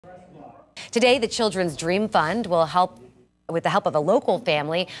Today, the Children's Dream Fund will with the help of a local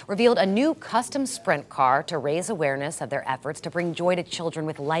family, revealed a new custom sprint car to raise awareness of their efforts to bring joy to children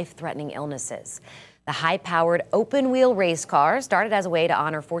with life-threatening illnesses. The high-powered open-wheel race car started as a way to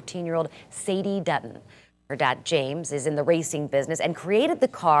honor 14-year-old Sadie Dutton. Her dad, James, is in the racing business and created the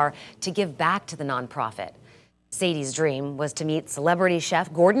car to give back to the nonprofit. Sadie's dream was to meet celebrity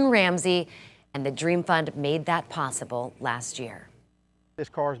chef Gordon Ramsay, and the Dream Fund made that possible last year. This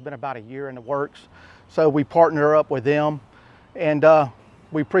car has been about a year in the works, so we partner up with them, and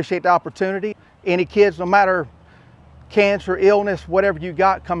we appreciate the opportunity. Any kids, no matter cancer, illness, whatever you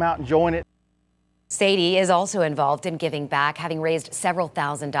got, come out and join it. Sadie is also involved in giving back, having raised several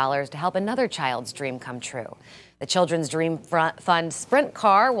 $1,000s to help another child's dream come true. The Children's Dream Fund sprint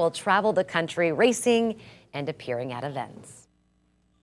car will travel the country racing and appearing at events.